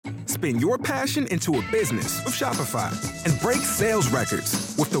Spin your passion into a business with Shopify and break sales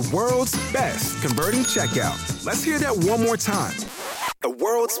records with the world's best converting checkout. Let's hear that one more time. The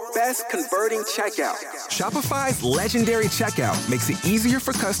world's best converting checkout. Shopify's legendary checkout makes it easier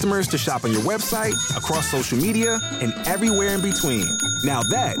for customers to shop on your website, across social media, and everywhere in between. Now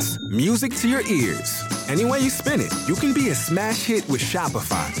that's music to your ears. Any way you spin it, you can be a smash hit with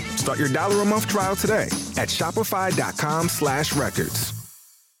Shopify. Start your $1 a month trial today at shopify.com/records.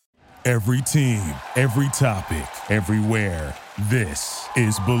 Every team, every topic, everywhere. This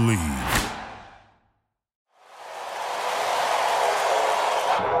is Believe.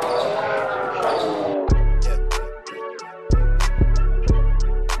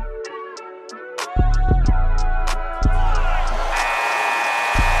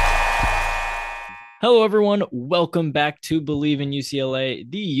 Hello, everyone. Welcome back to Believe in UCLA,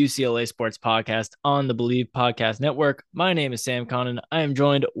 the UCLA sports podcast on the Believe Podcast Network. My name is Sam Connon. I am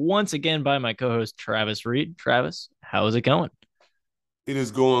joined once again by my co-host, Travis Reed. Travis, how is it going? It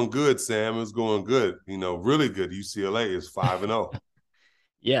is going good, Sam. It's going good. Really good. UCLA is 5-0.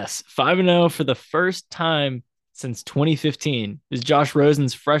 Yes, 5-0 for the first time since 2015. It was Josh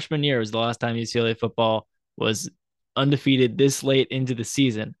Rosen's freshman year. It was the last time UCLA football was undefeated this late into the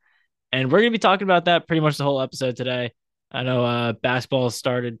season. And we're going to be talking about that pretty much the whole episode today. I know basketball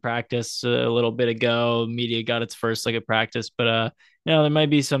started practice a little bit ago. Media got its first look at practice, but there might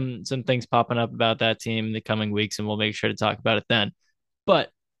be some things popping up about that team in the coming weeks, and we'll make sure to talk about it then.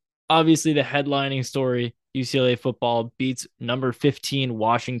 But obviously the headlining story, UCLA football beats number 15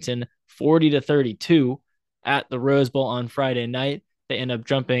 Washington 40-32 at the Rose Bowl on Friday night. They end up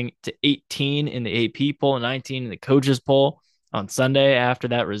jumping to 18 in the AP poll, 19 in the coaches poll on Sunday after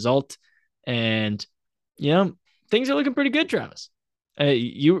that result. And, things are looking pretty good, Travis.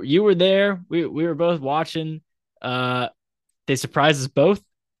 You were there. We were both watching. They surprised us both,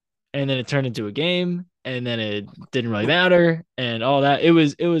 and then it turned into a game, and then it didn't really matter and all that. It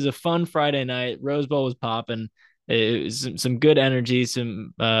was a fun Friday night. Rose Bowl was popping. It was some good energy,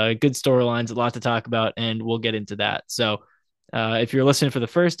 some good storylines, a lot to talk about, and we'll get into that. So if you're listening for the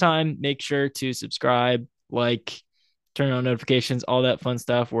first time, make sure to subscribe, turn on notifications, all that fun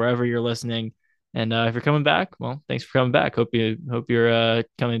stuff wherever you're listening. And if you're coming back, well, thanks for coming back. Hope you're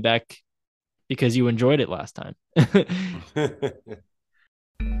coming back because you enjoyed it last time.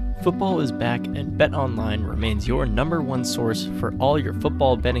 Football is back, and BetOnline remains your number one source for all your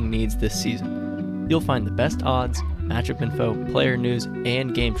football betting needs this season. You'll find the best odds, matchup info, player news,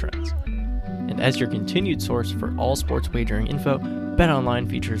 and game trends. And as your continued source for all sports wagering info, BetOnline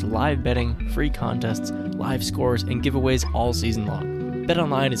features live betting, free contests, live scores, and giveaways all season long.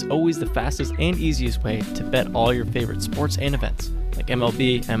 BetOnline is always the fastest and easiest way to bet all your favorite sports and events, like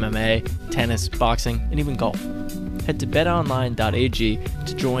MLB, MMA, tennis, boxing, and even golf. Head to betonline.ag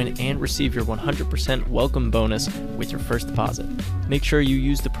to join and receive your 100% welcome bonus with your first deposit. Make sure you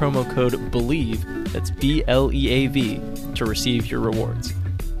use the promo code BELIEVE, that's BLEAV, to receive your rewards.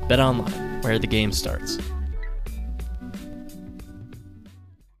 BetOnline, where the game starts.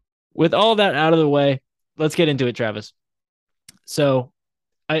 With all that out of the way, let's get into it, Travis. So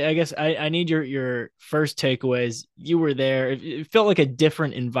I guess I need your first takeaways. You were there. It felt like a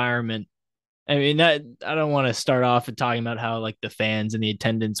different environment. I mean, that I don't want to start off and talking about how the fans and the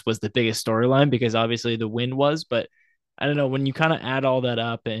attendance was the biggest storyline, because obviously the win was, but I don't know, when you kind of add all that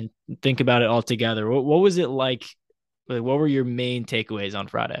up and think about it all together, what was it like? What were your main takeaways on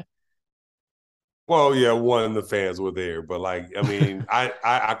Friday? Well, yeah, one, the fans were there, but I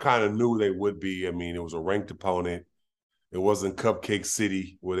kind of knew they would be. I mean, it was a ranked opponent. It wasn't Cupcake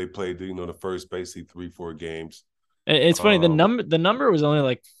City where they played, the first basically 3-4 games. It's funny. The number was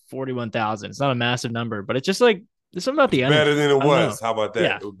only 41,000. It's not a massive number, but it's just there's something about the energy. Better than it was. How about that?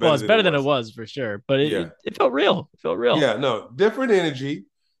 Yeah. It's better than it was for sure, but it felt real. It felt real. Yeah, no, different energy.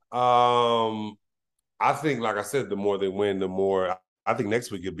 I think, like I said, the more they win, the more I think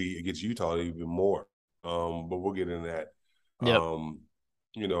next week it gets Utah even more. But we'll get into that. Yep. A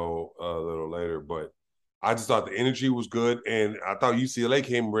little later. But I just thought the energy was good, and I thought UCLA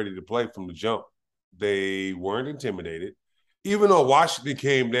came ready to play from the jump. They weren't intimidated, even though Washington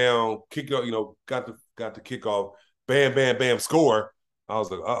came down, got the kickoff, bam, bam, bam, score. I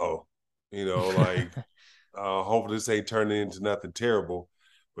was like, hopefully this ain't turning into nothing terrible.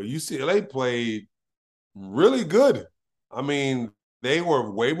 But UCLA played really good. I mean, they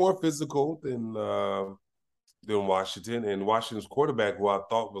were way more physical than Washington, and Washington's quarterback, who I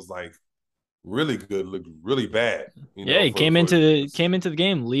thought was really good, looked really bad. He came into the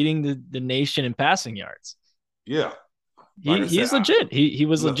game leading the nation in passing yards. Yeah. Like I said, he's legit. He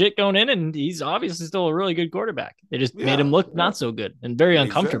was no, legit going in, and he's obviously still a really good quarterback. They just made yeah, him look yeah, not so good and very yeah,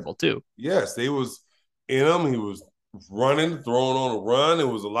 exactly. uncomfortable too. Yes, they was in him. He was running, throwing on a run. It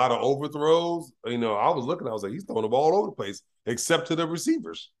was a lot of overthrows. I was looking. I was like, he's throwing the ball all over the place, except to the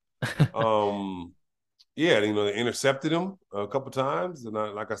receivers. Um, yeah, they intercepted him a couple times, and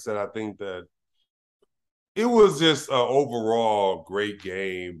like I said, I think that it was just an overall great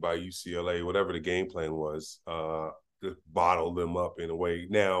game by UCLA, whatever the game plan was. Just bottled them up in a way.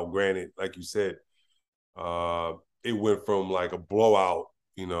 Now, granted, like you said, uh, it went from like a blowout,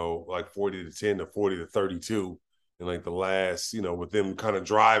 like 40-10 to 40-32 in like the last, with them kind of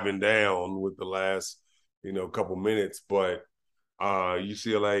driving down with the last, couple minutes. But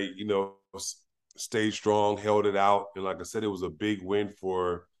UCLA, stayed strong, held it out. And like I said, it was a big win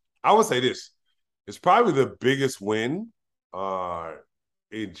I would say this. It's probably the biggest win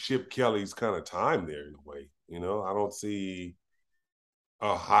in Chip Kelly's kind of time there in a way. I don't see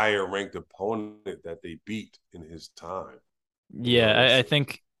a higher ranked opponent that they beat in his time. Yeah, I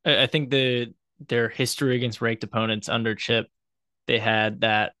think their history against ranked opponents under Chip, they had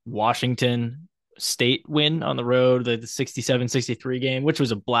that Washington State win on the road, the 67-63 game, which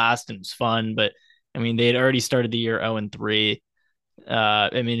was a blast and it was fun. But I mean, they had already started the year 0-3.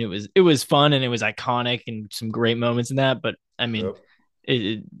 I mean, it was fun and it was iconic and some great moments in that. But I mean,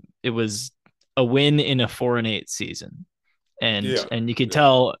 Yep. it was a win in a 4-8 season, Yeah. and you could Yeah.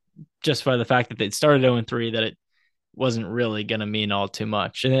 tell just by the fact that they started 0-3 that it wasn't really going to mean all too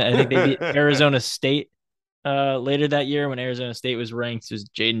much. And I think they beat Arizona State later that year when Arizona State was ranked. It was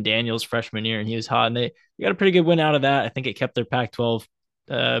Jaden Daniels' freshman year, and he was hot. And they got a pretty good win out of that. I think it kept their Pac-12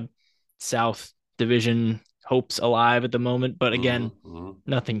 South Division hopes alive at the moment. But again,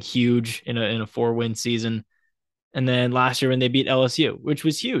 nothing huge in a 4-win season. And then last year when they beat LSU, which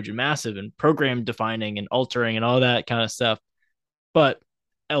was huge and massive and program defining and altering and all that kind of stuff. But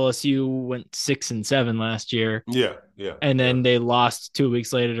LSU went 6-7 last year. Yeah. Yeah. And then they lost 2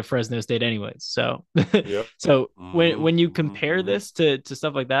 weeks later to Fresno State anyways. So, so when you compare this to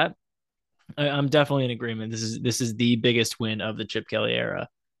stuff like that, I'm definitely in agreement. This is the biggest win of the Chip Kelly era.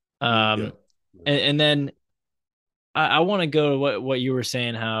 And then I want to go to what you were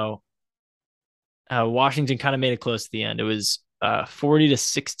saying, how Washington kind of made it close to the end. It was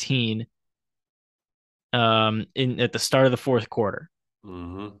 40-16 at the start of the fourth quarter.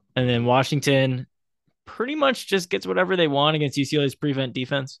 And then Washington pretty much just gets whatever they want against UCLA's prevent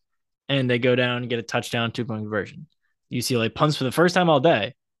defense, and they go down and get a touchdown 2-point conversion. UCLA punts for the first time all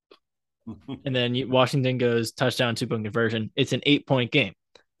day, and then Washington goes touchdown 2-point conversion. It's an 8-point game.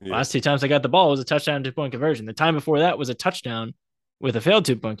 Yeah. Last 2 times I got the ball was a touchdown 2-point conversion. The time before that was a touchdown with a failed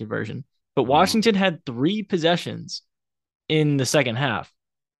 2-point conversion. But Washington had 3 possessions in the second half,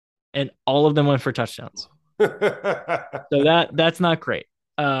 and all of them went for touchdowns. So that's not great.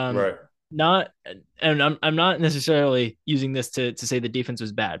 Right. And I'm not necessarily using this to say the defense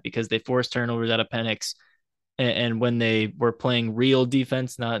was bad, because they forced turnovers out of Penix, and when they were playing real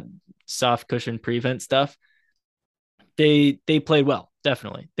defense, not soft cushion prevent stuff, they played well.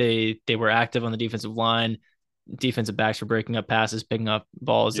 Definitely, they were active on the defensive line. Defensive backs were breaking up passes, picking up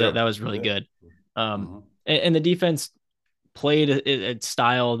balls. That was really good. And the defense played a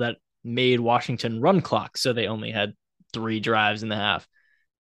style that made Washington run clock, so they only had 3 drives in the half.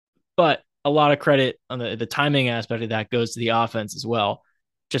 But a lot of credit on the timing aspect of that goes to the offense as well.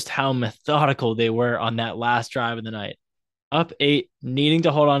 Just how methodical they were on that last drive of the night. Up 8, needing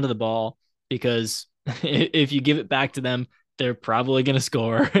to hold on to the ball, because if you give it back to them, they're probably going to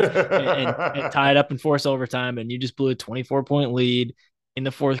score and tie it up and force overtime. And you just blew a 24-point lead in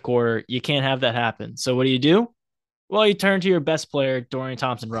the fourth quarter. You can't have that happen. So what do? Well, you turn to your best player, Dorian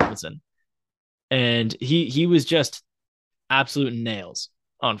Thompson-Robinson. And he was just absolute nails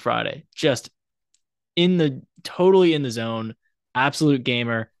on Friday. Just totally in the zone, absolute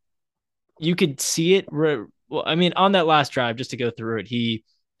gamer. You could see it. Well, I mean, on that last drive, just to go through it, he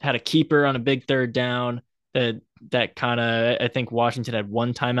had a keeper on a big third down that kind of, I think Washington had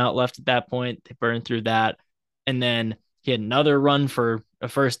 1 timeout left at that point. They burned through that. And then he had another run for a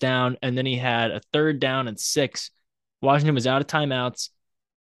first down. And then he had a 3rd down and 6. Washington was out of timeouts.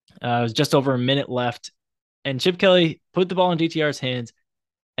 It was just over a minute left. And Chip Kelly put the ball in DTR's hands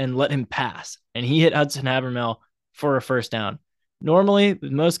and let him pass. And he hit Hudson Habermel for a first down. Normally,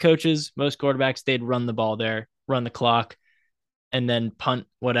 with most coaches, most quarterbacks, they'd run the ball there, run the clock, and then punt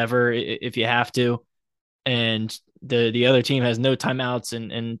whatever if you have to. And the other team has no timeouts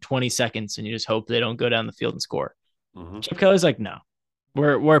and 20 seconds, and you just hope they don't go down the field and score. Chip Kelly's like, no,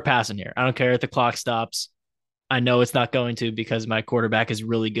 we're passing here. I don't care if the clock stops. I know it's not going to, because my quarterback is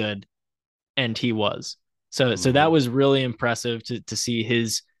really good, and he was. So that was really impressive to see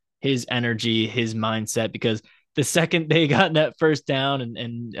his energy, his mindset, because the second they got that first down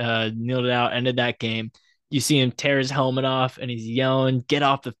and kneeled it out, ended that game, you see him tear his helmet off and he's yelling, "Get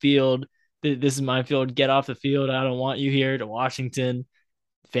off the field. This is my field. Get off the field. I don't want you here," to Washington.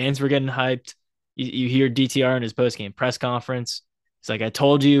 Fans were getting hyped. You hear DTR in his post-game press conference. It's like, "I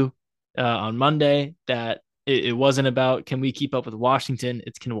told you on Monday that it wasn't about can we keep up with Washington.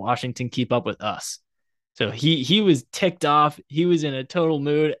 It's can Washington keep up with us." So he was ticked off. He was in a total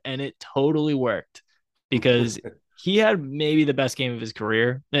mood, and it totally worked because he had maybe the best game of his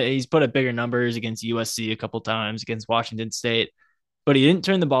career. He's put up bigger numbers against USC a couple times, against Washington State, but he didn't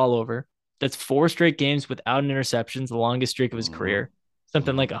turn the ball over. That's 4 straight games without an interception, the longest streak of his career.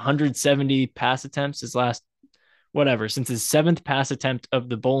 Something like 170 pass attempts since his 7th pass attempt of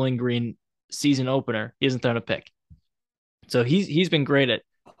the Bowling Green season opener, he hasn't thrown a pick. So he's been great at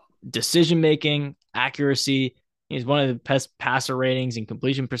decision-making, accuracy. He's one of the best passer ratings and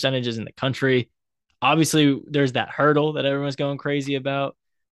completion percentages in the country. Obviously, there's that hurdle that everyone's going crazy about.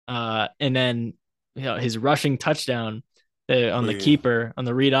 And then, his rushing touchdown on the keeper, on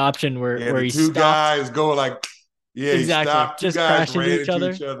the read option where he two guys go like, exactly, he stopped, just crash into each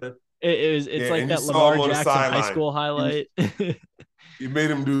other. It's like that Lamar Jackson high school highlight. He made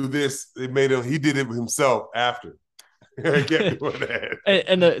him do this. He did it himself after.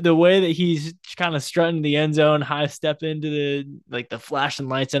 And the way that he's kind of strutting the end zone, high step into the flashing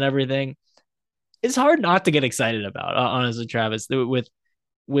lights and everything, it's hard not to get excited about, honestly, Travis,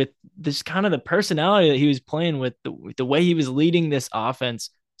 with this kind of the personality that he was playing with, the way he was leading this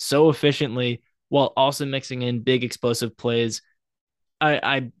offense so efficiently while also mixing in big explosive plays.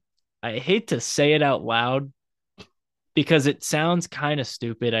 I hate to say it out loud because it sounds kind of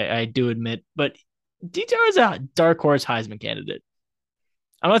stupid, I do admit, but DTR is a dark horse Heisman candidate.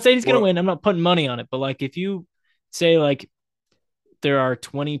 I'm not saying he's going to win. I'm not putting money on it, but like if you say like there are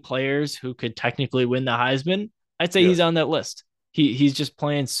 20 players who could technically win the Heisman, I'd say he's on that list. He's just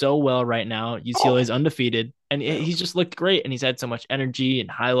playing so well right now. UCLA is undefeated, and he's just looked great, and he's had so much energy and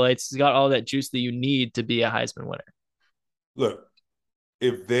highlights. He's got all that juice that you need to be a Heisman winner. Look,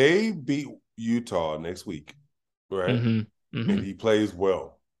 if they beat Utah next week, right, and he plays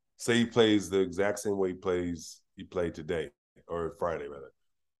well, say he plays the exact same way he played today or Friday, rather.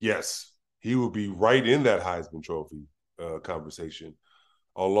 Yes, he will be right in that Heisman Trophy conversation,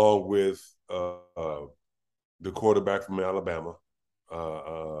 along with the quarterback from Alabama.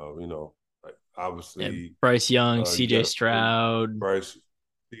 Obviously Bryce Young, CJ Stroud,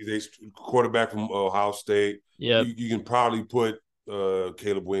 quarterback from Ohio State. Yeah, you can probably put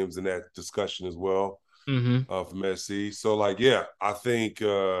Caleb Williams in that discussion as well. From SC. So I think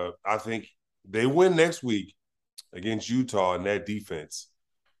they win next week against Utah in that defense,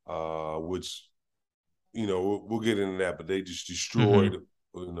 which we'll get into that, but they just destroyed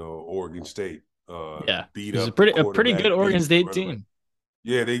Oregon State. Beat up a pretty good Oregon State team.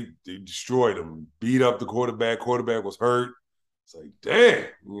 Yeah, they destroyed them, beat up the quarterback. Quarterback was hurt. It's like, damn,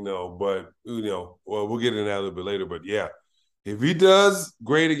 but we'll get into that a little bit later. But yeah, if he does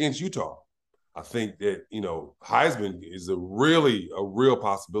great against Utah, I think that, Heisman is a real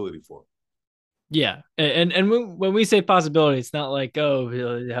possibility for him. Yeah. And when we say possibility, it's not like,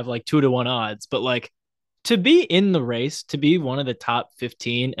 he'll have like 2-1 odds, but like to be in the race, to be one of the top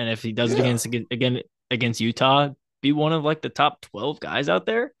 15. And if he does it against Utah, be one of like the top 12 guys out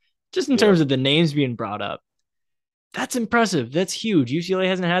there, just in terms of the names being brought up. That's impressive. That's huge. UCLA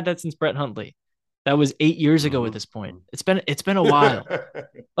hasn't had that since Brett Hundley. That was 8 years ago at this point. It's been a while.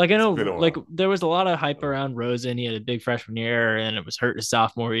 Like I know, like there was a lot of hype around Rosen. He had a big freshman year, and it was hurt his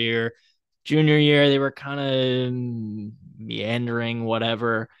sophomore year. Junior year, they were kind of meandering,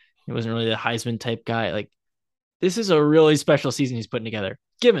 whatever. He wasn't really the Heisman type guy. Like this is a really special season he's putting together.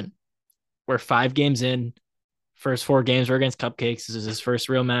 Given we're 5 games in, first 4 games were against Cupcakes. This is his first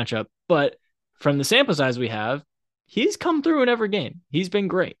real matchup. But from the sample size we have, he's come through in every game. He's been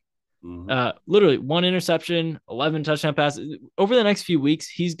great. Literally 1 interception, 11 touchdown passes. Over the next few weeks,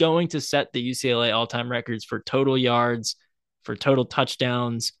 he's going to set the UCLA all-time records for total yards, for total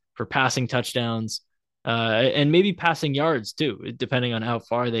touchdowns, for passing touchdowns, and maybe passing yards too, depending on how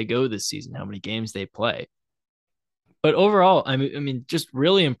far they go this season, how many games they play. But overall, I mean, just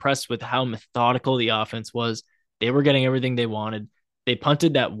really impressed with how methodical the offense was. They were getting everything they wanted. They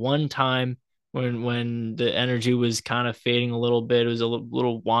punted that one time when the energy was kind of fading a little bit. It was a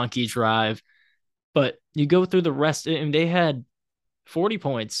little wonky drive, but you go through the rest and they had 40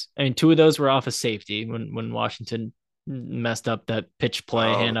 points. I mean, 2 of those were off a safety when Washington messed up that pitch play,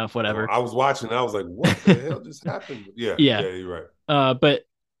 handoff, whatever. I was watching. I was like, what the hell just happened? Yeah, you're right. But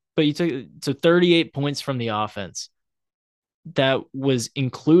but you took 38 points from the offense. That was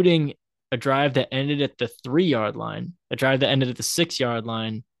including a drive that ended at the 3-yard line, a drive that ended at the 6-yard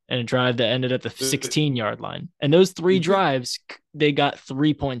line, and a drive that ended at the 16-yard line. And those three drives, they got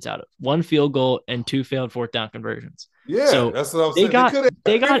 3 points out of: one field goal and 2 failed fourth down conversions. Yeah, so that's what I was saying.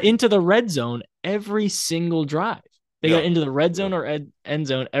 They got into the red zone every single drive. They got into the red zone or end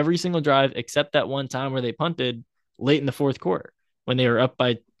zone every single drive, except that one time where they punted late in the fourth quarter when they were up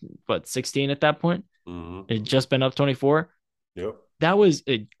by 16 at that point. Mm-hmm. It had just been up 24. Yep. That was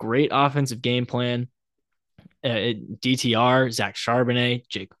a great offensive game plan. DTR, Zach Charbonnet,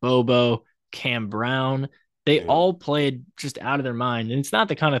 Jake Bobo, Cam Brown, they all played just out of their mind. And it's not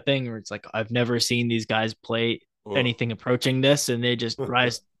the kind of thing where it's like, I've never seen these guys play anything approaching this, and they just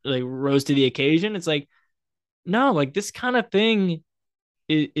rose to the occasion. It's like, no, like this kind of thing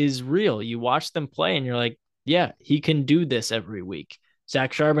is real. You watch them play and you're like, yeah, he can do this every week.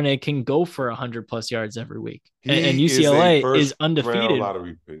 Zach Charbonnet can go for 100+ yards every week. And UCLA is undefeated.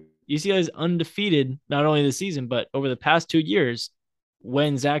 UCLA is undefeated, not only this season, but over the past 2 years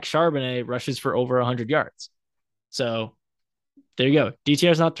when Zach Charbonnet rushes for over 100 yards. So there you go.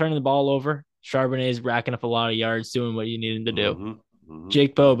 DTR's not turning the ball over. Charbonnet is racking up a lot of yards, doing what you need him to do. Mm-hmm.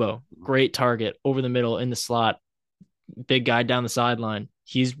 Jake Bobo, great target over the middle in the slot. Big guy down the sideline.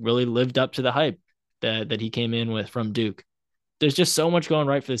 He's really lived up to the hype that he came in with from Duke. There's just so much going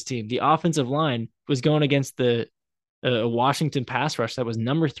right for this team. The offensive line was going against the Washington pass rush that was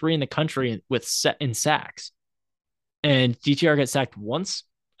number 3 in the country in sacks. And DTR got sacked once,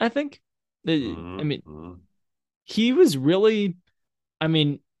 I think. I mean, he was really,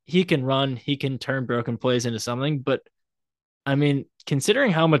 he can run, he can turn broken plays into something, but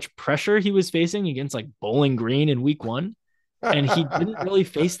considering how much pressure he was facing against like Bowling Green in week 1, and he didn't really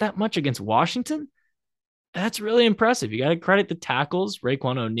face that much against Washington, that's really impressive. You got to credit the tackles,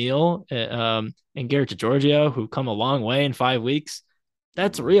 Raekwon O'Neal and Garrett DiGiorgio, who come a long way in 5 weeks.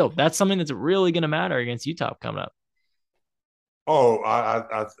 That's real. That's something that's really going to matter against Utah coming up. Oh,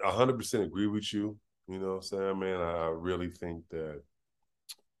 I 100% agree with you. You know what I'm saying, man? I really think that,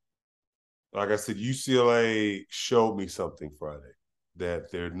 like I said, UCLA showed me something Friday, that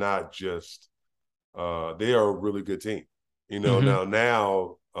they're not just they are a really good team. You know,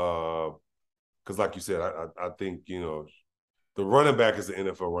 now because like you said, I think, the running back is an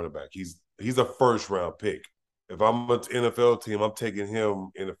NFL running back. He's a first-round pick. If I'm an NFL team, I'm taking him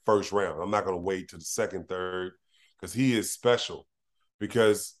in the first round. I'm not going to wait to the second, third, because he is special.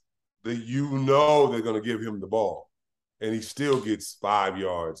 Because they're going to give him the ball, and he still gets 5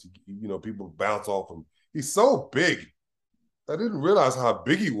 yards. People bounce off him. He's so big. I didn't realize how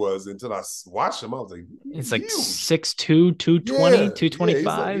big he was until I watched him. I was like, it's like 6'2", 220,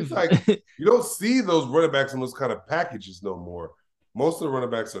 225. He's like you don't see those running backs in those kind of packages no more. Most of the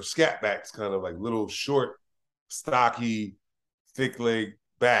running backs are scat backs, kind of like little short, stocky, thick leg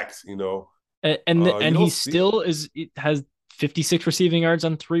backs, And he still has 56 receiving yards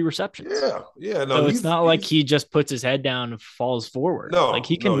on 3 receptions. Yeah. No, so it's not like he just puts his head down and falls forward. No, like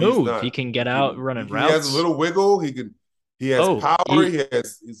he can move. He can get out running routes. He has a little wiggle. He has power. He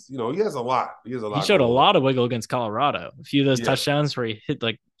has a lot. He showed a lot of wiggle against Colorado. A few of those touchdowns where he hit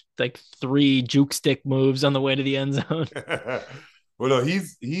like 3 juke stick moves on the way to the end zone. Well, no,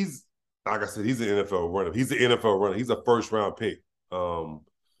 he's like I said, he's an NFL runner. He's an NFL runner. He's a first-round pick. I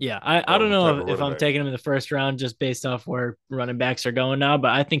don't know if I'm taking him in the first round just based off where running backs are going now, but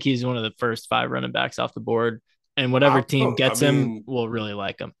I think he's one of the first 5 running backs off the board, and whatever team gets him will really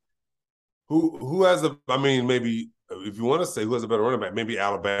like him. Who has maybe if you want to say who has a better running back, maybe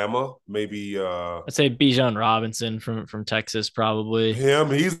Alabama, maybe I'd say Bijan Robinson from Texas, probably.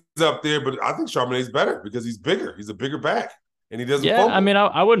 Him, he's up there, but I think Charbonnet's better because he's bigger. He's a bigger back, and he doesn't fumble.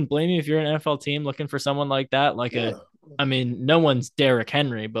 I wouldn't blame you if you're an NFL team looking for someone like that, no one's Derrick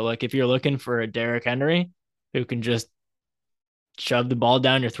Henry, but like if you're looking for a Derrick Henry who can just shove the ball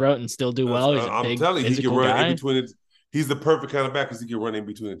down your throat and still do well, he's a big physical guy. In between it. He's the perfect kind of back because he can run in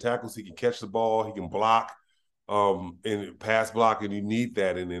between the tackles. He can catch the ball. He can block, and pass block, and you need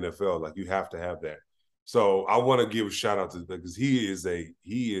that in the NFL. Like you have to have that. So I want to give a shout out to because he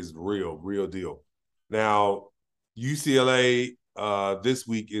is real deal. Now UCLA this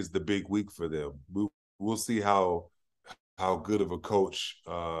week is the big week for them. We'll see how good of a coach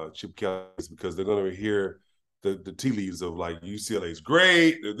Chip Kelly is, because they're going to hear the tea leaves of like UCLA's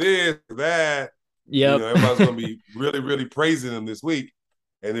great, they're this, they're that. Yeah, everybody's going to be really, really praising them this week,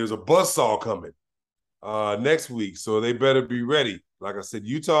 and there's a buzzsaw coming next week, so they better be ready. Like I said,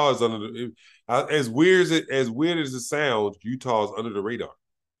 Utah is as weird as it sounds, Utah is under the radar.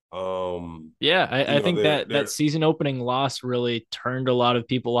 Yeah, I think that they're season opening loss really turned a lot of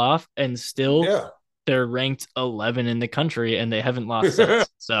people off, and still yeah. they're ranked 11 in the country and they haven't lost You since.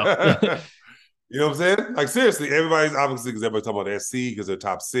 So know what I'm saying? Like seriously, everybody's obviously because everybody's talking about SC because they're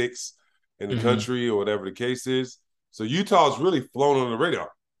top 6 in the mhm. country or whatever the case is. So Utah's really flown on the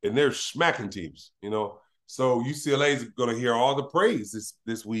radar and they're smacking teams, you know. So UCLA is going to hear all the praise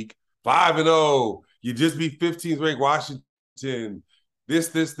this week. 5-0. You just beat 15th ranked Washington. This,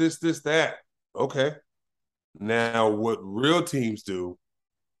 that. Okay. Now, what real teams do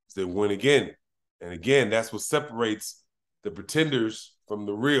is they win again. And again, that's what separates the pretenders from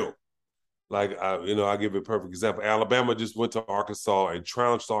the real. Like, I'll give you a perfect example. Alabama just went to Arkansas and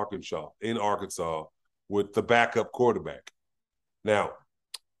trounced Arkansas in Arkansas with the backup quarterback. Now,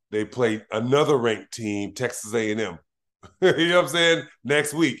 they played another ranked team, Texas A&M. You know what I'm saying?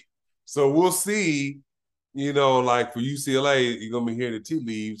 Next week. So we'll see, like for UCLA, you're going to be hearing the tea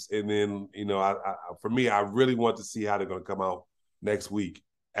leaves. And then, for me, I really want to see how they're going to come out next week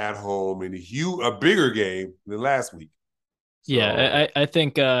at home in a bigger game than last week. So, yeah, I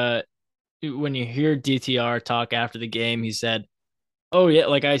think when you hear DTR talk after the game, he said, "Oh yeah,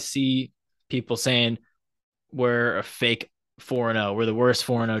 like I see people saying we're a fake 4-0, we're the worst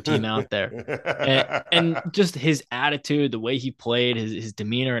 4-0 team out there," and just his attitude, the way he played, his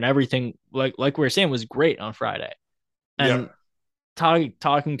demeanor, and everything, like we were saying, was great on Friday. And yeah.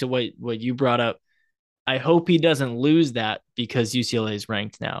 talking to what you brought up, I hope he doesn't lose that because UCLA is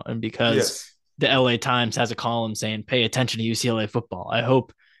ranked now, and because Yes. the LA Times has a column saying pay attention to UCLA football. I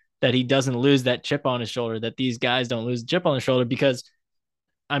hope that he doesn't lose that chip on his shoulder, that these guys don't lose the chip on their shoulder, because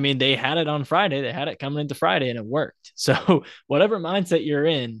I mean, they had it on Friday, they had it coming into Friday, and it worked. So whatever mindset you're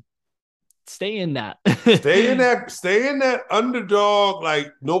in, stay in that. Stay in that underdog, like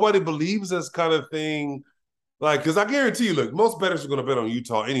nobody believes us kind of thing. Like, because I guarantee you, look, most bettors are going to bet on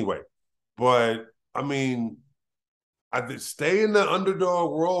Utah anyway. But I mean, I stay in the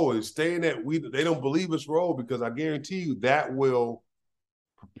underdog role and stay in that they don't believe us role, because I guarantee you that will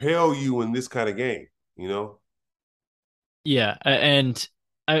propel you in this kind of game. You know? Yeah, and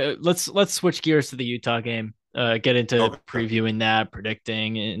let's switch gears to the Utah game. Get into Okay. previewing that,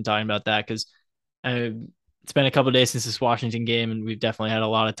 predicting, and talking about that, because it's been a couple of days since this Washington game, and we've definitely had a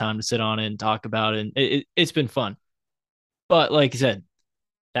lot of time to sit on it and talk about it. And it's been fun. But like I said,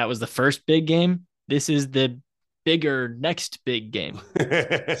 that was the first big game. This is the bigger next big game.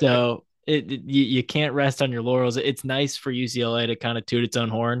 So you can't rest on your laurels. It's nice for UCLA to kind of toot its own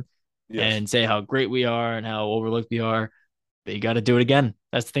horn Yes. and say how great we are and how overlooked we are. But you got to do it again.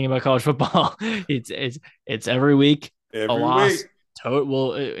 That's the thing about college football. It's every week. A Every loss week.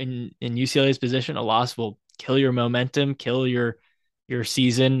 will in UCLA's position, a loss will kill your momentum, kill your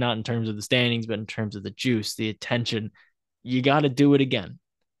season, not in terms of the standings, but in terms of the juice, the attention. You got to do it again.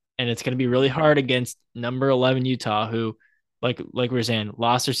 And it's going to be really hard against number 11 Utah, who, like we were saying,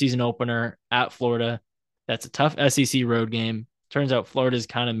 lost their season opener at Florida. That's a tough SEC road game. Turns out Florida's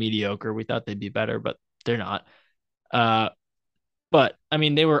kind of mediocre. We thought they'd be better, but they're not. But I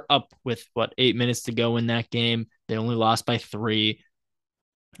mean, they were up with 8 minutes to go in that game. They only lost by 3.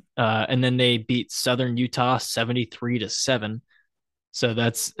 And then they beat Southern Utah 73-7. So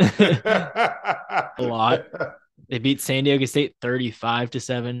that's a lot. They beat San Diego State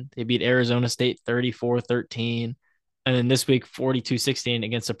 35-7. They beat Arizona State 34-13. And then this week, 42-16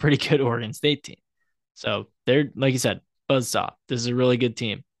 against a pretty good Oregon State team. So they're, like you said, buzzsaw. This is a really good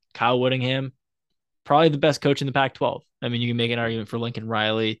team. Kyle Whittingham, probably the best coach in the Pac-12. I mean, you can make an argument for Lincoln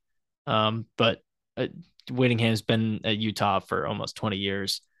Riley, but Whittingham's been at Utah for almost 20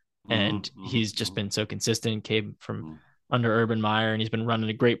 years, and he's just been so consistent. Came from under Urban Meyer, and he's been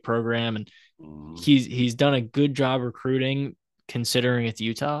running a great program, and he's done a good job recruiting considering it's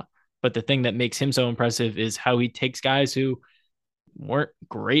Utah. But the thing that makes him so impressive is how he takes guys who weren't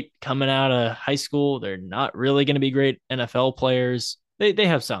great coming out of high school. They're not really going to be great NFL players. They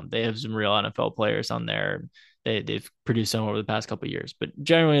have some. They have some real NFL players on there. They've produced some over the past couple of years, but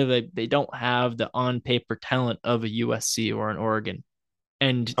generally they don't have the on paper talent of a USC or an Oregon.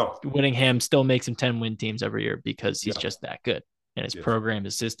 And Whittingham still makes him 10-win teams every year because he's just that good. And his program,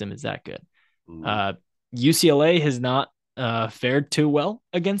 his system is that good. UCLA has not fared too well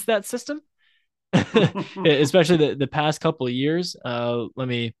against that system, especially the past couple of years. Let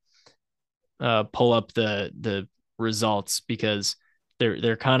me pull up the results, because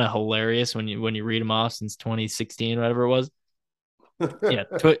they're kind of hilarious when you read them off since 2016, whatever it was. Yeah,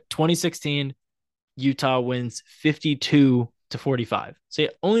 2016, Utah wins 52-45. So you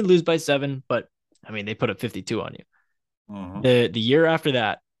only lose by 7, but I mean they put up 52 on you. The year after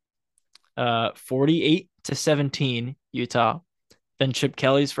that, 48-17 Utah. than Chip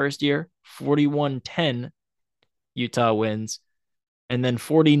Kelly's first year, 41-10 Utah wins, and then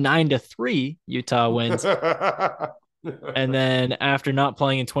 49-3 Utah wins. And then after not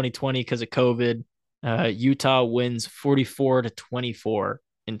playing in 2020 because of COVID, Utah wins 44-24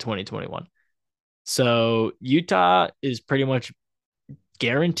 in 2021. So Utah is pretty much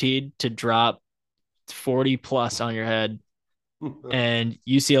guaranteed to drop 40 plus on your head. And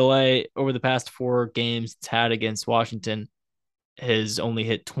UCLA, over the past 4 games it's had against Washington, has only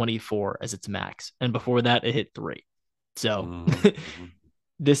hit 24 as its max. And before that, it hit 3. So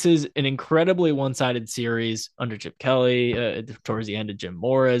this is an incredibly one-sided series under Chip Kelly, towards the end of Jim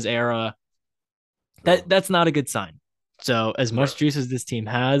Mora's era. That's not a good sign. So as much juice as this team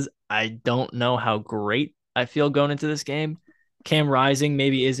has, I don't know how great I feel going into this game. Cam Rising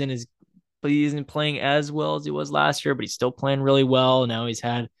maybe he isn't playing as well as he was last year, but he's still playing really well. Now he's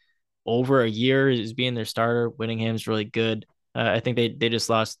had over a year as being their starter. Whittingham's really good. I think they just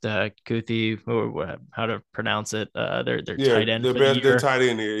lost Kuthi, or how to pronounce it. Their tight end for the year. Their tight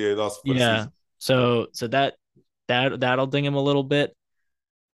end here, lost for the season. So that'll ding him a little bit.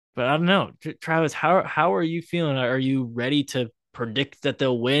 But I don't know, Travis. How are you feeling? Are you ready to predict that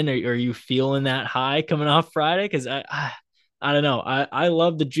they'll win? Or are you feeling that high coming off Friday? Because I don't know. I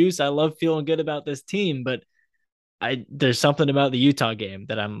love the juice. I love feeling good about this team, but there's something about the Utah game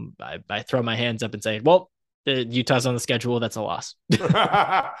that I throw my hands up and say, well, Utah's on the schedule. That's a loss.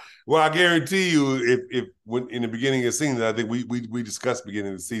 Well, I guarantee you, if when in the beginning of the season, I think we discussed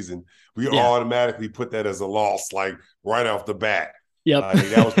beginning of the season, we automatically put that as a loss, like right off the bat. Yep.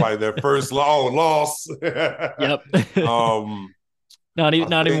 That was probably their first loss. Yep. Not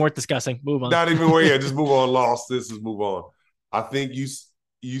think, even worth discussing. Move on. Not even worth. Yeah, just move on. Loss. This is move on. I think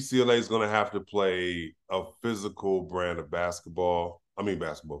UCLA is going to have to play a physical brand of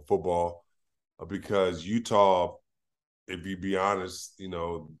football, because Utah, if you be honest,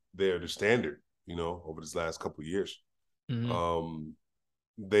 they're the standard, over this last couple of years. Mm-hmm.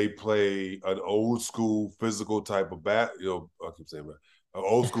 They play an old school physical type of I keep saying that, an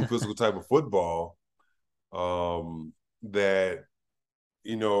old school physical type of football that,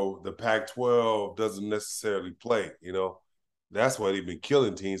 the Pac-12 doesn't necessarily play, That's why they've been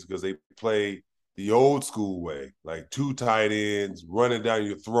killing teams, because they play the old school way, like 2 tight ends running down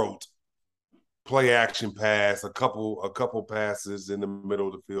your throat, play action pass, a couple passes in the middle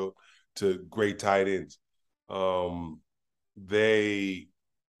of the field to great tight ends. I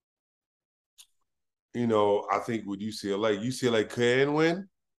think with UCLA can win,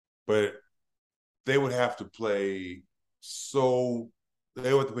 but they would have to play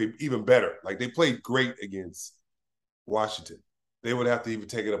even better. Like, they played great against Washington. They would have to even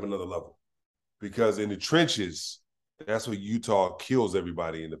take it up another level, because in the trenches, that's where Utah kills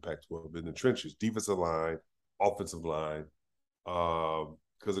everybody in the Pac-12, in the trenches, defensive line, offensive line,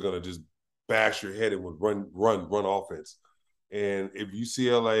 because they're going to just bash your head and would run offense. And if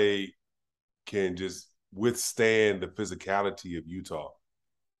UCLA can just withstand the physicality of Utah,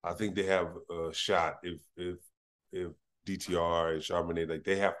 I think they have a shot. If DTR and Charbonnet, like,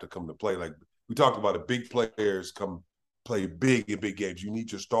 they have to come to play. Like we talked about, it, big players come play big in big games. You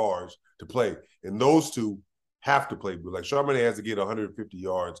need your stars to play, and those two have to play. Like, Charbonnet has to get 150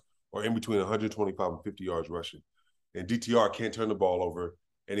 yards, or in between 125 and 50 yards rushing, and DTR can't turn the ball over,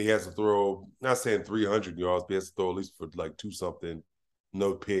 and he has to throw, not saying 300 yards, but he has to throw at least for like 2-something,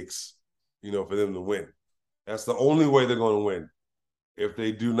 no picks, for them to win. That's the only way they're going to win. If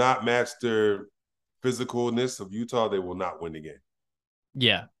they do not match their physicalness of Utah, they will not win the game.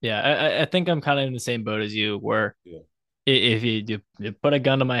 Yeah. I think I'm kind of in the same boat as you, where if you put a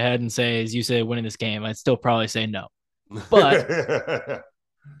gun to my head and say, as you say, winning this game, I'd still probably say no. But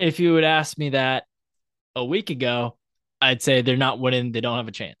if you would ask me that a week ago, I'd say they're not winning. They don't have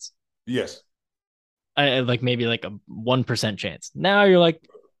a chance. Yes. I like maybe like a 1% chance. Now you're like,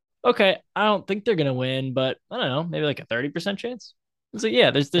 okay, I don't think they're gonna win, but I don't know, maybe like a 30% chance. So yeah,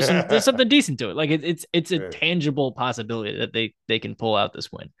 there's something decent to it. Like it's a tangible possibility that they can pull out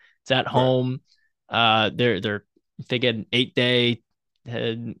this win. It's at home. They get an 8-day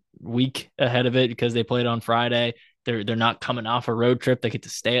week ahead of it because they played on Friday. They're not coming off a road trip. They get to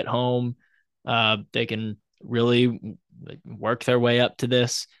stay at home. They can really work their way up to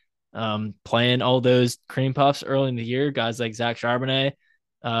this. Playing all those cream puffs early in the year, guys like Zach Charbonnet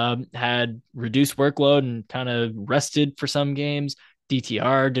had reduced workload and kind of rested for some games.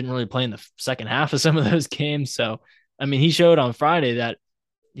 DTR didn't really play in the second half of some of those games. So, I mean, he showed on Friday that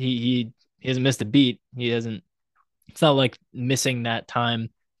he hasn't missed a beat. It's not like missing that time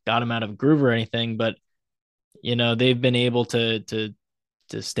got him out of a groove or anything, but they've been able to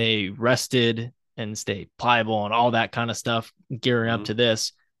stay rested and stay pliable and all that kind of stuff gearing up to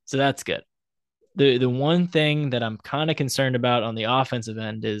this. So that's good. The one thing that I'm kind of concerned about on the offensive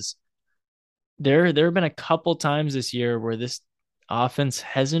end is there have been a couple times this year where this offense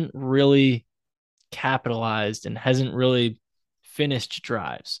hasn't really capitalized and hasn't really finished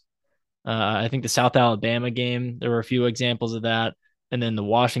drives. I think the South Alabama game, there were a few examples of that. And then the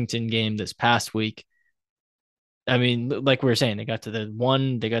Washington game this past week. I mean, like we were saying, they got to the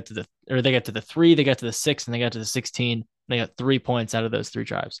 1, they got to the 3, they got to the 6, and they got to the 16. They got 3 points out of those 3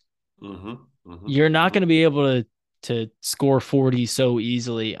 drives. You're not going to be able to score 40 so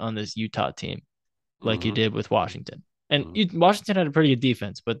easily on this Utah team like you did with Washington. And Washington had a pretty good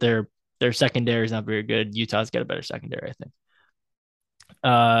defense, but their secondary is not very good. Utah's got a better secondary, I think.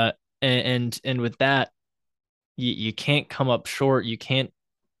 And with that, you can't come up short. You can't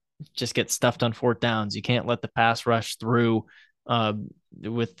just get stuffed on 4th downs. You can't let the pass rush through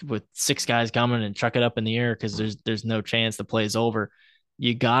with 6 guys coming and chuck it up in the air because there's no chance the play is over.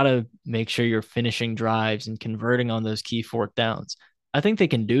 You got to make sure you're finishing drives and converting on those key 4th downs. I think they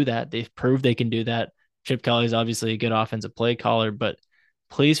can do that. They've proved they can do that. Chip Kelly is obviously a good offensive play caller, but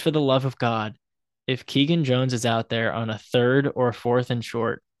please, for the love of God, if Keegan Jones is out there on a 3rd or 4th and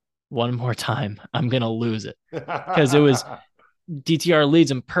short one more time, I'm going to lose it because it was DTR leads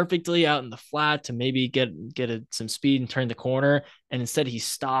him perfectly out in the flat to maybe get some speed and turn the corner. And instead he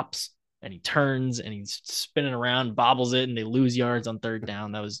stops and he turns and he's spinning around, bobbles it, and they lose yards on 3rd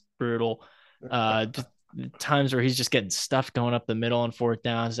down. That was brutal. Times where he's just getting stuff going up the middle on 4th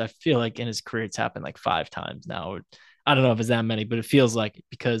downs. I feel like in his career, it's happened like 5 times now. I don't know if it's that many, but it feels like it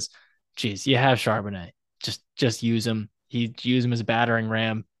because, geez, you have Charbonnet. Just use him. Use him as a battering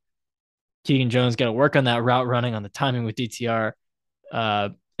ram. Keegan Jones got to work on that route running, on the timing with DTR.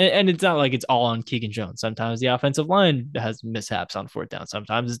 And it's not like it's all on Keegan Jones. Sometimes the offensive line has mishaps on 4th down.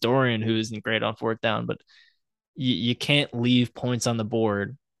 Sometimes it's Dorian who isn't great on 4th down, but you can't leave points on the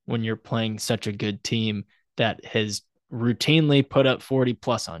board when you're playing such a good team that has routinely put up 40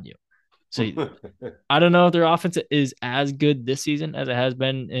 plus on you. So I don't know if their offense is as good this season as it has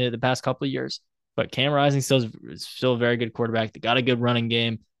been in the past couple of years, but Cam Rising is still a very good quarterback. They got a good running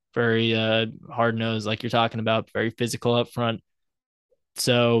game, very hard-nosed, like you're talking about, very physical up front.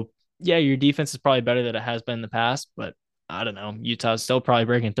 So, yeah, your defense is probably better than it has been in the past, but I don't know. Utah's still probably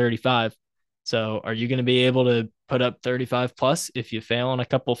breaking 35. So are you going to be able to put up 35 plus if you fail on a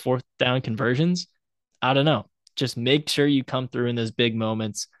couple 4th down conversions? I don't know. Just make sure you come through in those big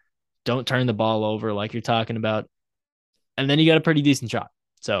moments. Don't turn the ball over like you're talking about. And then you got a pretty decent shot.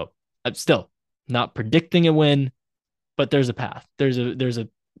 So I'm still not predicting a win, but there's a path. There's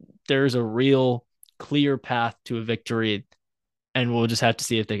a real clear path to a victory, and we'll just have to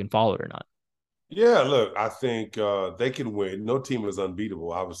see if they can follow it or not. Yeah, look, I think they can win. No team is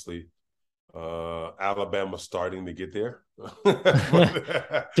unbeatable, obviously. Alabama's starting to get there.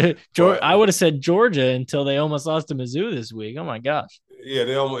 I would have said Georgia until they almost lost to Mizzou this week. Oh my gosh. Yeah,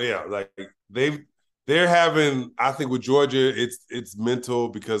 they're having, I think with Georgia, it's mental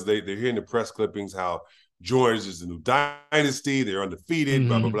because they're hearing the press clippings how Georgia is the new dynasty, they're undefeated,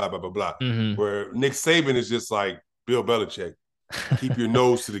 blah, blah, blah, blah, blah, blah. Where Nick Saban is just like Bill Belichick. Keep your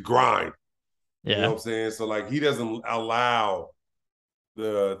nose to the grind. Yeah. You know what I'm saying? So like he doesn't allow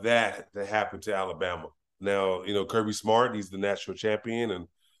that to happen to Alabama. Now, Kirby Smart, he's the national champion, and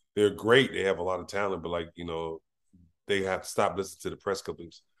they're great. They have a lot of talent, but they have to stop listening to the press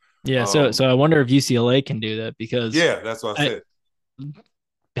clippings. Yeah, so I wonder if UCLA can do that because that's what I said.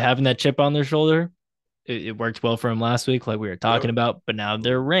 Having that chip on their shoulder, it worked well for them last week, like we were talking about, but now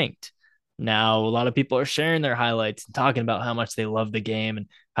they're ranked. Now a lot of people are sharing their highlights and talking about how much they love the game and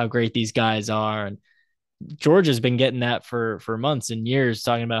how great these guys are. And Georgia's been getting that for months and years,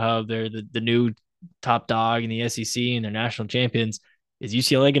 talking about how they're the new top dog in the SEC and they're national champions. Is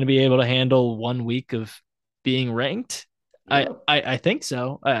UCLA going to be able to handle 1 week of being ranked? Yeah. I think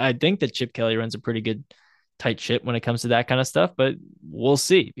so. I think that Chip Kelly runs a pretty good tight ship when it comes to that kind of stuff, but we'll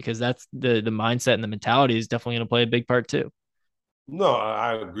see because that's the mindset and the mentality is definitely going to play a big part too. No,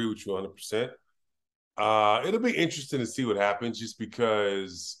 I agree with you 100%. It'll be interesting to see what happens just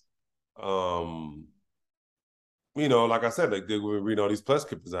because, like I said, like we're reading all these press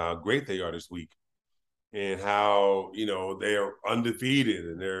clippings, how great they are this week and how, they're undefeated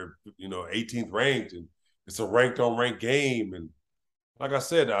and they're, 18th ranked and it's a ranked on ranked game. And like I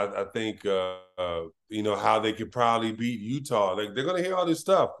said, I think, how they could probably beat Utah. Like they're going to hear all this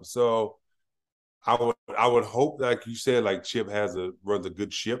stuff. So I would hope, like you said, like Chip runs a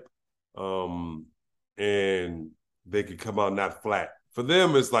good ship, and they could come out not flat. For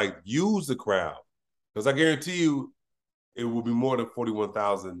them, it's like use the crowd because I guarantee you, it will be more than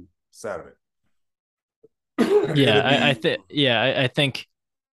 41,000 Saturday. I think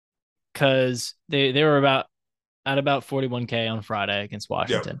because they were about 41K on Friday against Yep.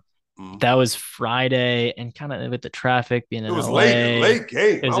 Washington. Mhm. That was Friday, and kind of with the traffic being It in was LA, late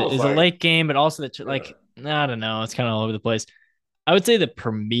game. I was is a like, late game, but also yeah. I don't know, it's kind of all over the place. I would say the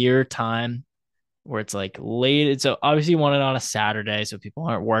premier time where it's like late. So obviously you want it on a Saturday, so people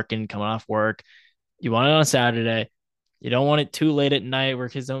aren't working, coming off work. You want it on a Saturday. You don't want it too late at night where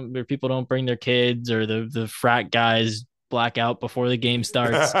people don't bring their kids or the frat guys black out before the game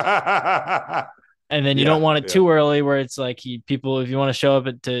starts. And then you don't Yeah, want it yeah. too early where it's like people, if you want to show up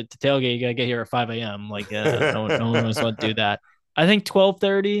to tailgate, you gotta get here at 5 a.m. Like no one wants to do that. I think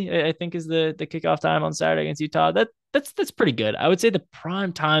 12:30, I think is the kickoff time on Saturday against Utah. That's pretty good. I would say the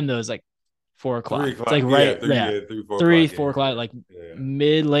prime time though is like 4 o'clock. It's 3 o'clock. like Yeah, right, yeah, 4 three, o'clock. Yeah, 4 o'clock, like yeah, yeah.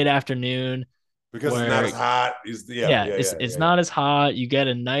 mid late afternoon, Because it's not where as hot. Yeah, yeah, yeah, it's yeah, it's yeah, not as hot. You get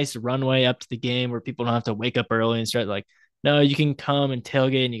a nice runway up to the game where people don't have to wake up early and start like, no, you can come and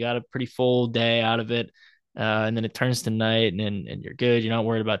tailgate and you got a pretty full day out of it. And then it turns to night and you're good. You're not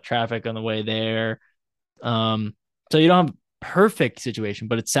worried about traffic on the way there. So you don't have a perfect situation,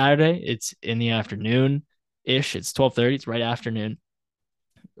 but it's Saturday. It's in the afternoon ish. It's 12:30. It's right afternoon.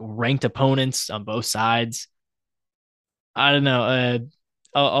 Ranked opponents on both sides. I don't know.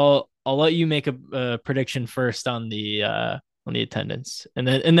 I'll let you make a prediction first on the attendance, and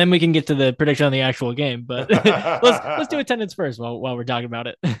then we can get to the prediction on the actual game. But let's do yeah. attendance first while we're talking about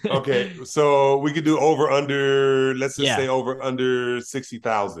it. Okay, so we could do over under. Let's just say Yeah. over under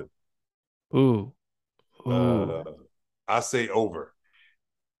 60,000. Ooh. Uh, Ooh. I say over.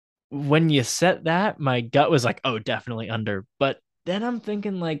 When you set that, my gut was like, oh, definitely under. But then I'm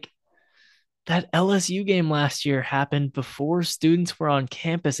thinking like that LSU game last year happened before students were on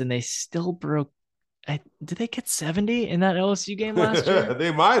campus and they still broke. Did they get 70 in that LSU game last year?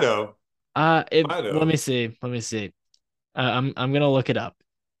 They might have. Might Let have. me see. Let me see. I'm gonna look it up.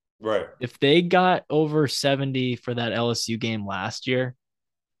 Right. If they got over 70 for that LSU game last year,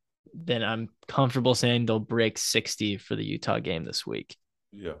 then I'm comfortable saying they'll break 60 for the Utah game this week.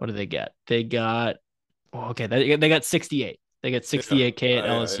 Yeah. What do they get? They got okay. They got 68. They got Yeah. 68K at Yeah.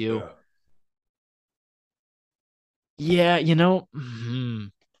 LSU. Yeah. Yeah,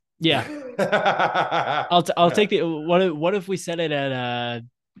 yeah. I'll take the what if we set it at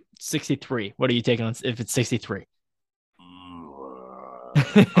 63? What are you taking on if it's 63?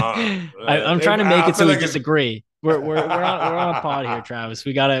 I'm trying to make I it so feel we like it's disagree. We're on a pod here, Travis.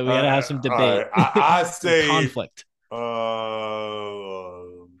 We gotta have some all debate, right. I some say conflict.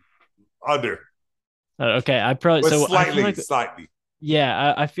 under, Okay, I probably but so I feel slightly, like slightly.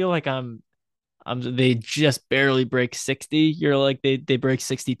 yeah, I feel like I'm they just barely break 60. You're like they break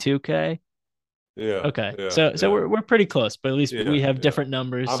 62K. Yeah, Okay, yeah, so yeah, we're pretty close, but at least yeah, we have yeah. different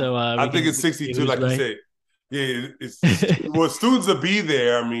numbers, I'm, so I think it's we can see 62, who's like you right. said. Yeah, well, students will be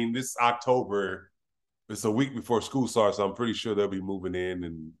there. I mean, this October, it's a week before school starts, so I'm pretty sure they'll be moving in,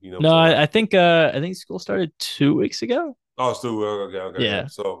 and you know what No, I'm saying, like, I think school started 2 weeks ago. oh, still okay, okay, yeah. Yeah,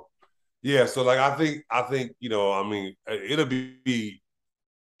 So yeah, so like I think I mean, I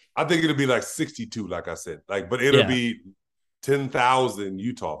think it'll be like 62, like I said, like, but it'll yeah. be 10,000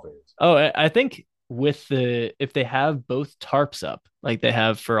 Utah fans. Oh, I think with the if they have both tarps up like they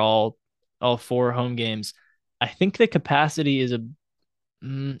have for all four home games, I think the capacity is it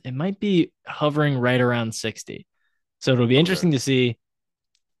might be hovering right around 60. So it'll be Okay, interesting to see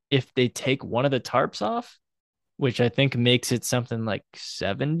if they take one of the tarps off, which I think makes it something like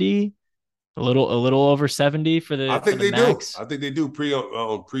 70, a little over 70 for I think the they do. max. I think they do pre.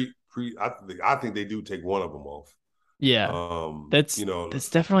 I think they do take one of them off. Yeah. That's You know, that's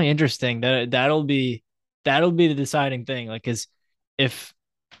definitely interesting. That'll be the deciding thing. Like, cause if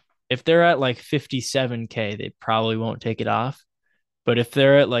they're at like 57K, they probably won't take it off. But if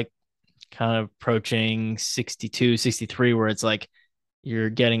they're at like kind of approaching 62, 63, where it's like you're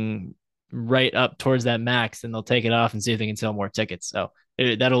getting right up towards that max, then they'll take it off and see if they can sell more tickets. So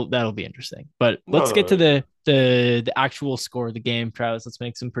that'll be interesting. But no, let's get to no, yeah. the actual score of the game, Travis. Let's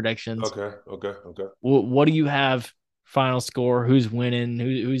make some predictions. Okay, okay, okay. What do you have final score? Who's winning?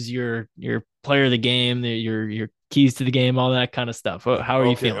 Who's your player of the game? Your keys to the game, all that kind of stuff. How are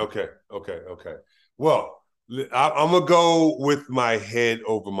you Okay, feeling? okay, okay, okay. Well, I'm gonna go with my head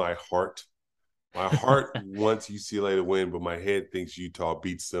over my heart. My heart wants UCLA to win, but my head thinks Utah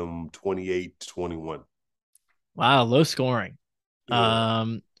beats them 28-21. Wow, low scoring. Yeah.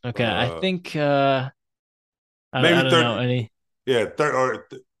 Okay, I Uh, think I maybe don't know 30. any. Yeah, 30 or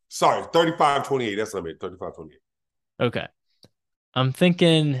sorry, 35-28. That's what I mean. 35-28. Okay, I'm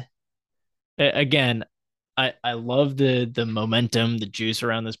thinking again. I love the momentum, the juice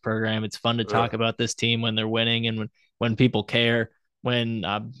around this program. It's fun to talk about this team when they're winning and when people care. When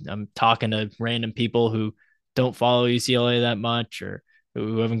I'm talking to random people who don't follow UCLA that much or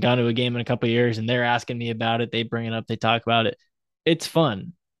who haven't gone to a game in a couple of years and they're asking me about it, they bring it up, they talk about it. It's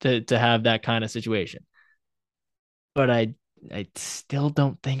fun to have that kind of situation. But I still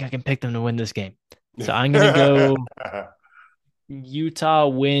don't think I can pick them to win this game. So I'm going to go Utah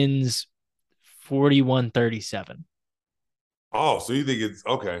wins 41-37. Oh, so you think it's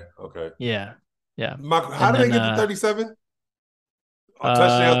okay. Yeah. How did they get to 37?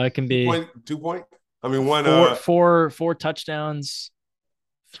 Touchdown, it can be 2 point. I mean, four touchdowns,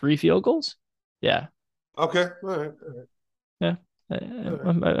 3 field goals. Yeah. Okay. All right. Yeah.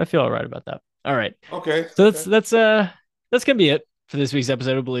 I feel all right about that. All right. Okay. So that's gonna be it for this week's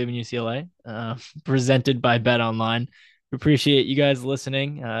episode of Believe in UCLA, presented by Bet Online. We appreciate you guys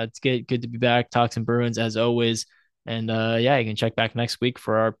listening. It's good to be back. Talk some Bruins as always. And you can check back next week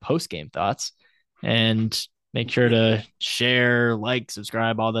for our post-game thoughts. And make sure to share, like,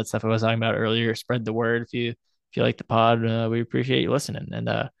 subscribe, all that stuff I was talking about earlier. Spread the word if you like the pod. We appreciate you listening.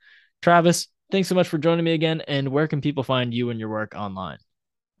 And Travis, thanks so much for joining me again. And where can people find you and your work online?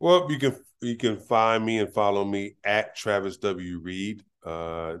 Well, you can find me and follow me at Travis W. Reed.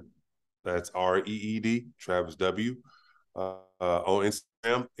 That's REED, Travis W. On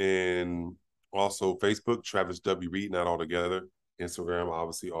Instagram and also Facebook, Travis W. Reed, not all together. Instagram,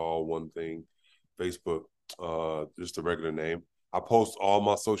 obviously all one thing. Facebook, just a regular name. I post all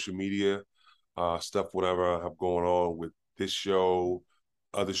my social media stuff, whatever I have going on with this show,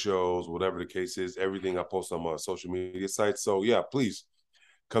 other shows, whatever the case is, everything I post on my social media sites. So yeah, please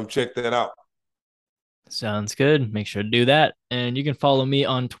come check that out. Sounds good. Make sure to do that. And you can follow me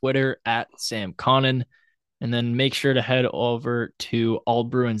on Twitter at Sam Connon. And then make sure to head over to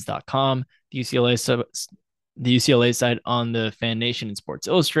allbruins.com, the UCLA site on the Fan Nation and Sports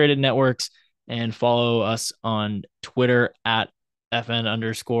Illustrated networks, and follow us on Twitter at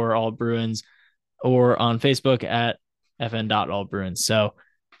FN_allbruins or on Facebook at FN.allbruins. So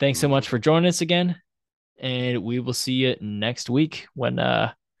thanks so much for joining us again. And we will see you next week when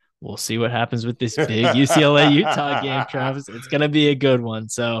we'll see what happens with this big UCLA Utah game, Travis. It's going to be a good one.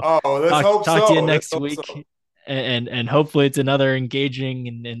 So talk to you next week. So. And hopefully it's another engaging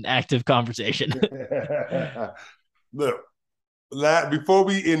and active conversation. Look, before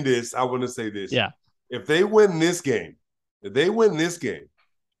we end this, I want to say this. Yeah. If they win this game, they'll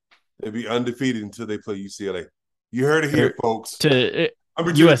be undefeated until they play UCLA. You heard it here, folks. To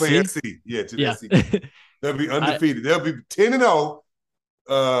USC? SC. Yeah, to the SC. They'll be undefeated. They'll be 10-0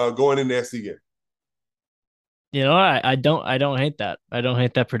 going in the SC game. You know, I don't hate that. I don't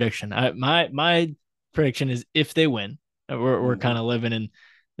hate that prediction. My prediction is if they win, we're kind of living in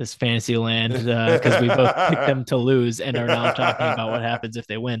this fantasy land because we both picked them to lose and are now talking about what happens if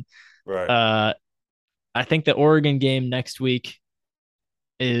they win. Right. I think the Oregon game next week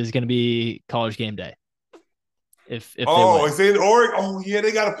is going to be College Game Day. If they win. It's in Oregon. Oh yeah,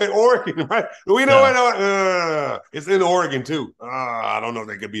 they got to play Oregon, right? We know it. It's in Oregon too. I don't know if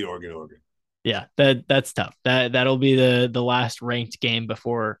they could beat Oregon. Yeah, that's tough. That'll be the last ranked game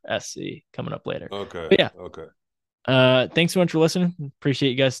before SC coming up later. Okay. But yeah. Okay. Thanks so much for listening.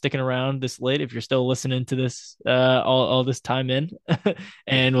 Appreciate you guys sticking around this late. If you're still listening to this, all this time in,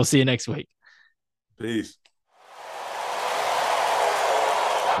 and we'll see you next week. Peace.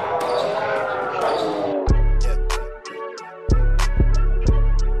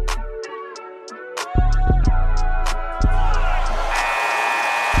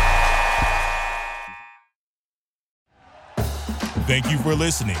 Thank you for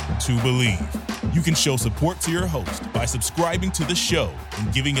listening to Believe. You can show support to your host by subscribing to the show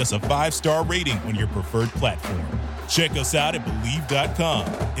and giving us a 5-star rating on your preferred platform. Check us out at Believe.com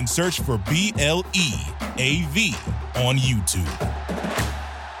and search for BLEAV on YouTube.